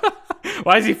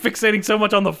 Why is he fixating so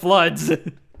much on the floods?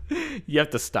 You have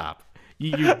to stop.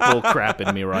 You bull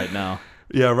crapping me right now.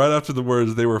 Yeah, right after the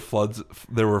words, there were floods.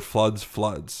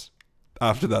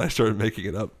 After that, I started making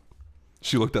it up.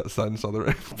 She looked outside and saw the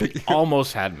rain.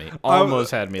 Almost had me.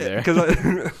 Had me there.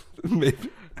 Because maybe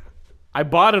I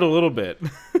bought it a little bit.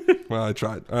 Well, I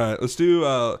tried. All right, let's do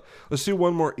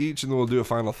one more each, and then we'll do a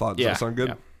final thought. Does that sound good?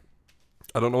 Yeah.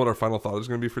 I don't know what our final thought is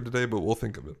going to be for today, but we'll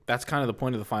think of it. That's kind of the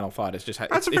point of the final thought. It's just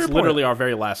it's literally our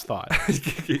very last thought.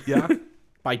 Yeah.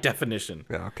 By definition.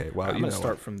 Yeah. Okay. Well, I'm going to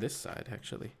start from this side.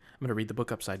 Actually, I'm going to read the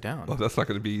book upside down. Well, that's not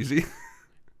going to be easy.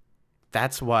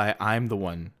 That's why I'm the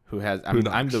one who has. I'm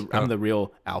the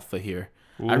real alpha here.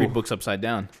 Ooh. I read books upside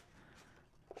down.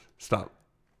 Stop.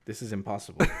 This is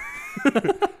impossible.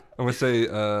 I'm gonna say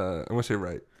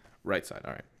right. Right side.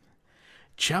 All right.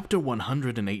 Chapter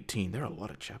 118. There are a lot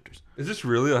of chapters. Is this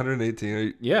really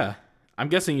 118? Yeah. I'm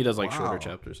guessing he does shorter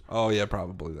chapters. Oh yeah,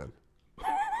 probably then.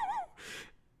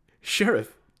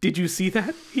 Sheriff, did you see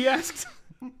that? He asked.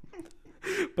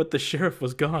 But the sheriff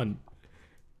was gone.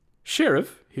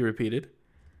 Sheriff, he repeated.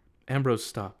 Ambrose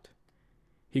stopped.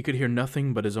 He could hear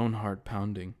nothing but his own heart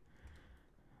pounding.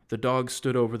 The dog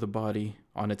stood over the body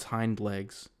on its hind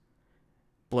legs,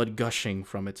 blood gushing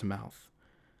from its mouth.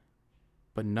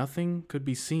 But nothing could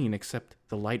be seen except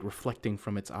the light reflecting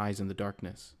from its eyes in the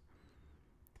darkness.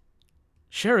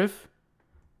 Sheriff,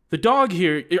 the dog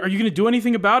here, are you going to do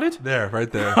anything about it? There, right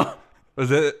there. Was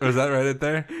that right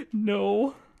there?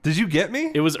 No. Did you get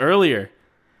me? It was earlier.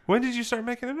 When did you start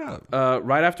making it up?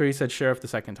 Right after he said sheriff the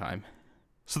second time.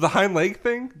 So the hind leg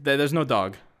thing? There's no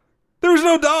dog. There was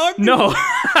no dog? No.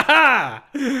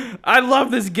 I love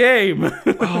this game.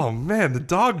 Oh, man, the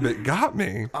dog bit got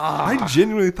me. I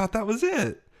genuinely thought that was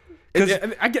it.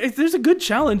 There's a good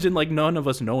challenge in like none of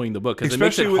us knowing the book because it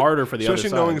makes it harder for the other side.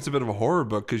 Especially knowing it's a bit of a horror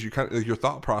book because you kind of your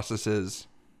thought process is,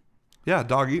 yeah,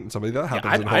 dog eating somebody, that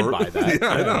happens in horror. I'd buy that. Yeah,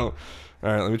 I know.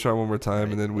 All right, let me try one more time,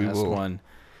 and then we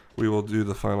will do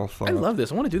the final thought. I love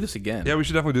this. I want to do this again. Yeah, we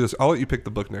should definitely do this. I'll let you pick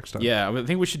the book next time. Yeah, I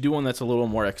think we should do one that's a little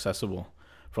more accessible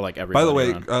for like everybody. By the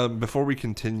way, before we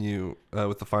continue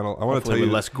with the final, I want to tell you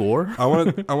with less gore. I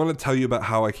want to tell you about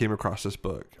how I came across this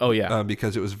book. Oh yeah,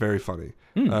 because it was very funny.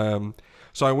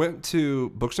 So I went to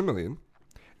Books A Million,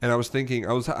 and I was thinking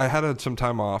I had some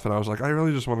time off, and I was like, I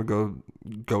really just want to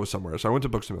go somewhere. So I went to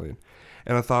Books A Million,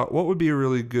 and I thought, what would be a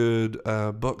really good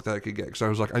book that I could get? Because I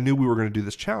was like, I knew we were going to do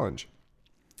this challenge.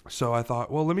 So I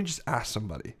thought, well, let me just ask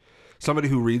somebody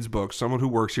who reads books, someone who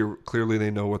works here. Clearly,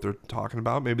 they know what they're talking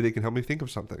about. Maybe they can help me think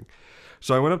of something.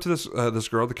 So I went up to this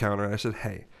girl at the counter, and I said,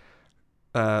 hey,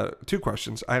 2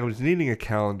 questions. I was needing a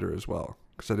calendar as well,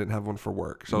 because I didn't have one for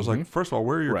work. So I was like, first of all,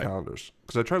 where are your calendars?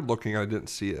 Because I tried looking, I didn't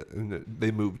see it, and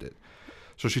they moved it.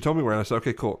 So she told me where, and I said,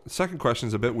 okay, cool. The second question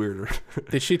is a bit weirder.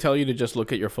 Did she tell you to just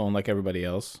look at your phone like everybody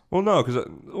else? Well, no,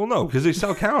 because they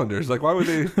sell calendars. Like, why would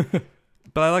they?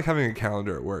 But I like having a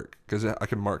calendar at work because I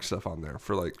can mark stuff on there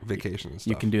for like vacation and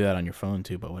stuff. You can do that on your phone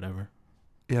too, but whatever.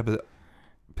 Yeah, but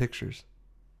pictures.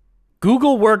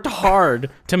 Google worked hard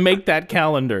to make that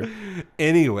calendar.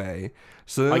 Anyway,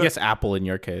 so then I guess Apple in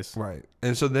your case. Right.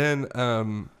 And so then,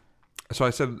 so I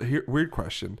said, here, weird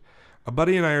question. A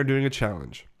buddy and I are doing a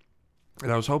challenge, and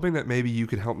I was hoping that maybe you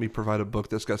could help me provide a book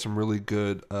that's got some really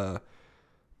good. I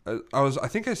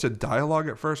think I said dialogue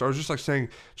at first. I was just like saying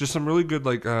just some really good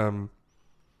like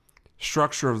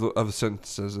structure of the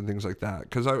sentences and things like that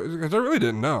because I really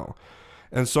didn't know.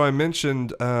 And so I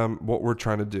mentioned what we're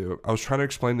trying to do. I was trying to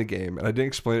explain the game, and I didn't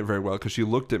explain it very well because she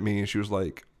looked at me and she was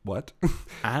like, "What?"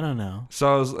 I don't know.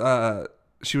 So I was.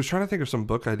 She was trying to think of some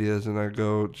book ideas, and I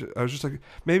was just like,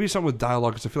 maybe something with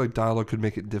dialogue because I feel like dialogue could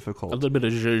make it difficult. A little bit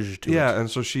of zhuzh to it. Yeah, and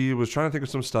so she was trying to think of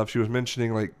some stuff. She was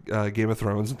mentioning like Game of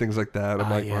Thrones and things like that. I'm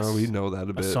like, yes. Well, we know that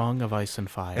a bit. A Song of Ice and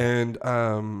Fire.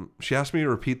 And she asked me to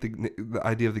repeat the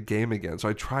idea of the game again. So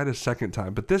I tried a second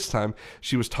time, but this time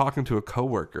she was talking to a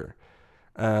coworker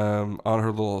on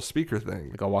her little speaker thing.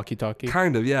 Like a walkie-talkie?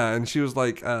 Kind of, yeah. And she was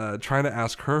like trying to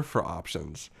ask her for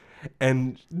options.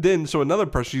 And then, so another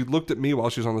person, she looked at me while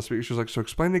she was on the speaker. She was like, so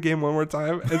explain the game one more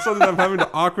time. And so then I'm having to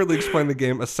awkwardly explain the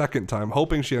game a second time,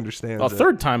 hoping she understands it. A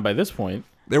third time by this point.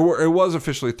 It was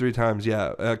officially 3 times,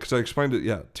 yeah. Because I explained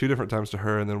it, 2 different times to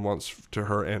her and then once to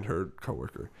her and her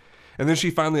coworker. And then she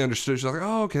finally understood. She's like,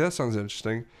 oh, okay, that sounds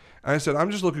interesting. And I said,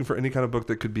 I'm just looking for any kind of book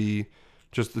that could be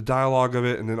just the dialogue of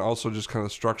it and then also just kind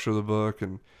of the structure of the book.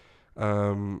 And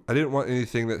I didn't want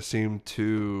anything that seemed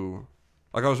too...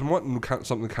 Like I was wanting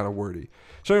something kind of wordy.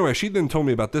 So anyway, she then told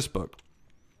me about this book.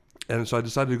 And so I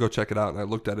decided to go check it out. And I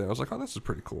looked at it. And I was like, oh, this is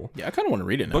pretty cool. Yeah, I kind of want to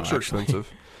read it now. Books are expensive.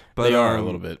 But, they are a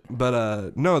little bit.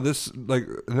 But no, this, like,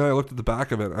 and then I looked at the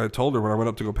back of it. And I told her when I went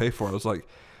up to go pay for it, I was like,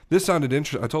 this sounded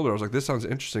interesting. I told her, I was like, this sounds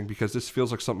interesting because this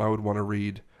feels like something I would want to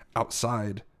read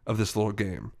outside of this little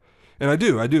game. And I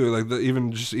do. Like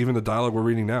even the dialogue we're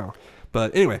reading now.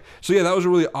 But anyway, so yeah, that was a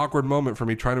really awkward moment for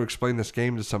me trying to explain this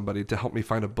game to somebody to help me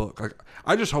find a book. Like,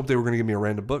 I just hoped they were going to give me a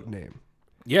random book name.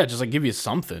 Yeah, just like give you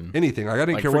something. Anything. Like, I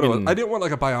didn't care what it was. I didn't want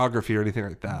like a biography or anything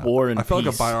like that. War and I felt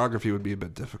Peace. like a biography would be a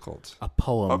bit difficult. A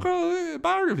poem. Okay, a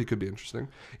biography could be interesting.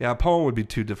 Yeah, a poem would be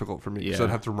too difficult for me because I'd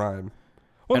have to rhyme.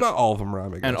 Well, not all of them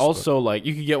rhyme, I guess. And also, like,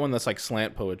 you could get one that's like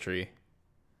slant poetry.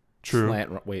 True.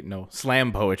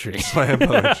 Slam poetry. Slam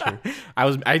poetry.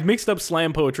 I mixed up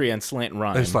slam poetry and slant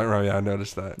rhyme. And slant rhyme, yeah, I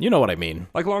noticed that. You know what I mean.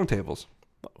 Like long tables.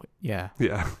 Yeah.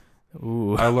 Yeah.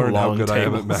 Ooh. I learned how good tables. I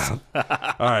am at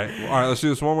math. All right, let's do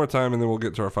this one more time and then we'll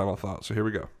get to our final thought. So here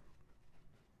we go.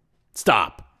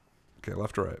 Stop. Okay,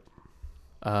 left or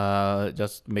right?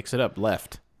 Just mix it up.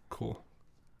 Left. Cool.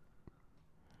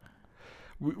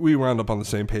 We wound up on the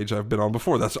same page I've been on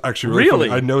before. That's actually really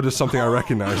funny. I noticed something I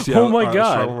recognized. Yeah, oh my God.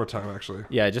 Let's try one more time, actually.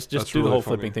 Yeah, just do really the whole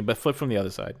flipping thing, but flip from the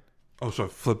other side. Oh, so I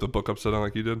flipped the book upside down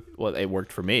like you did? Well, it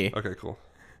worked for me. Okay, cool.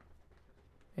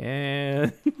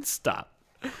 And stop.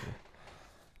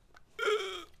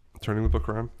 turning the book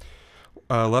around.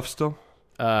 Left still?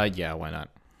 Yeah, why not?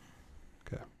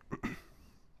 Okay.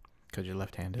 Because you're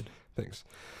left-handed. Thanks.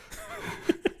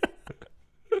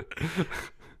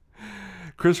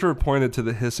 Christopher pointed to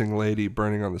the hissing lady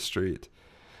burning on the street.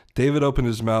 David opened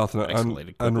his mouth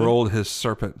and unrolled his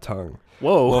serpent tongue.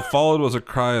 Whoa. What followed was a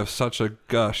cry of such a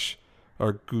gush,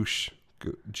 or goosh,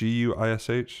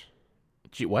 G-U-I-S-H?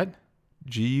 What?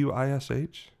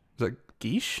 G-U-I-S-H? Is that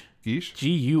Geesh? Geesh?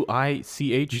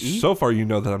 G-U-I-C-H-E? So far you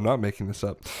know that I'm not making this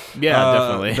up. Yeah,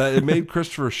 definitely. That it made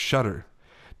Christopher shudder.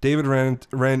 David ran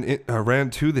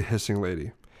to the hissing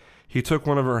lady. He took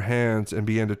one of her hands and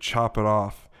began to chop it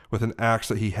off with an axe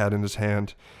that he had in his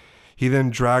hand. He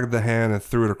then dragged the hand and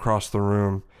threw it across the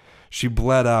room. She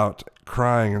bled out,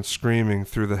 crying and screaming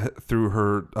through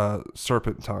her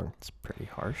serpent tongue. It's pretty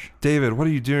harsh. David, what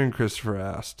are you doing? Christopher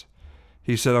asked.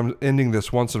 He said, I'm ending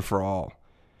this once and for all.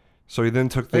 So he then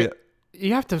took the...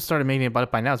 You have to have started making about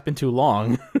it by now. It's been too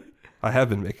long. I have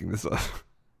been making this up.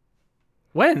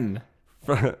 When?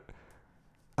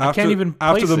 I can't even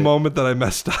place after the it. moment that I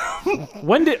messed up.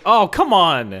 When did... Oh, come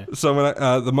on. So when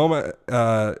the moment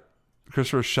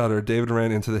Christopher shuddered, David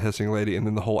ran into the hissing lady, and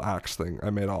then the whole axe thing. I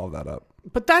made all of that up.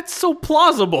 But that's so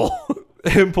plausible.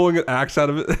 Him pulling an axe out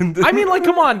of it. I mean, like,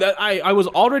 come on. I was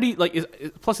already, like...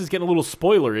 Plus, it's getting a little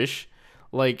spoilerish.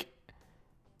 Like,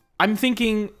 I'm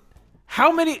thinking...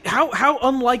 How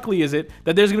unlikely is it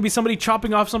that there's going to be somebody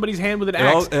chopping off somebody's hand with an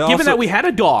axe, given that we had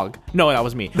a dog? No, that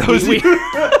was me. That was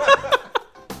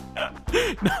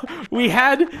we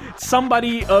had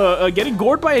somebody getting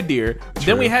gored by a deer. True.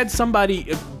 Then we had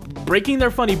somebody breaking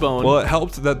their funny bone. Well, it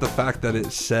helped that the fact that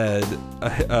it said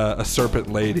a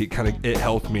serpent lady it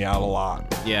helped me out a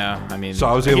lot. Yeah, I mean, so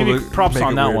I was able to props make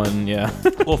on it that weird. one. Yeah.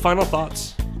 Well, final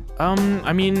thoughts.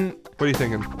 I mean, what are you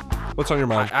thinking? What's on your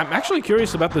mind? I'm actually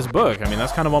curious about this book. I mean,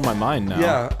 that's kind of on my mind now.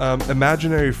 Yeah,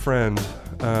 Imaginary Friend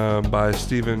by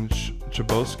Stephen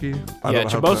Chbosky. Yeah,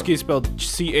 Chbosky is spelled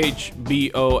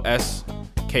Chbosky.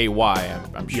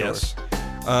 I'm sure. Yes.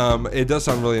 It does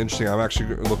sound really interesting. I'm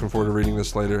actually looking forward to reading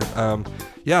this later.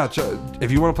 Yeah,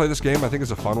 if you want to play this game, I think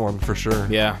it's a fun one for sure.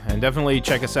 Yeah, and definitely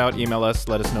check us out. Email us.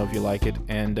 Let us know if you like it.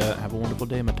 And have a wonderful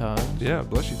day, my Todd. Yeah,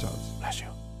 bless you, Todd.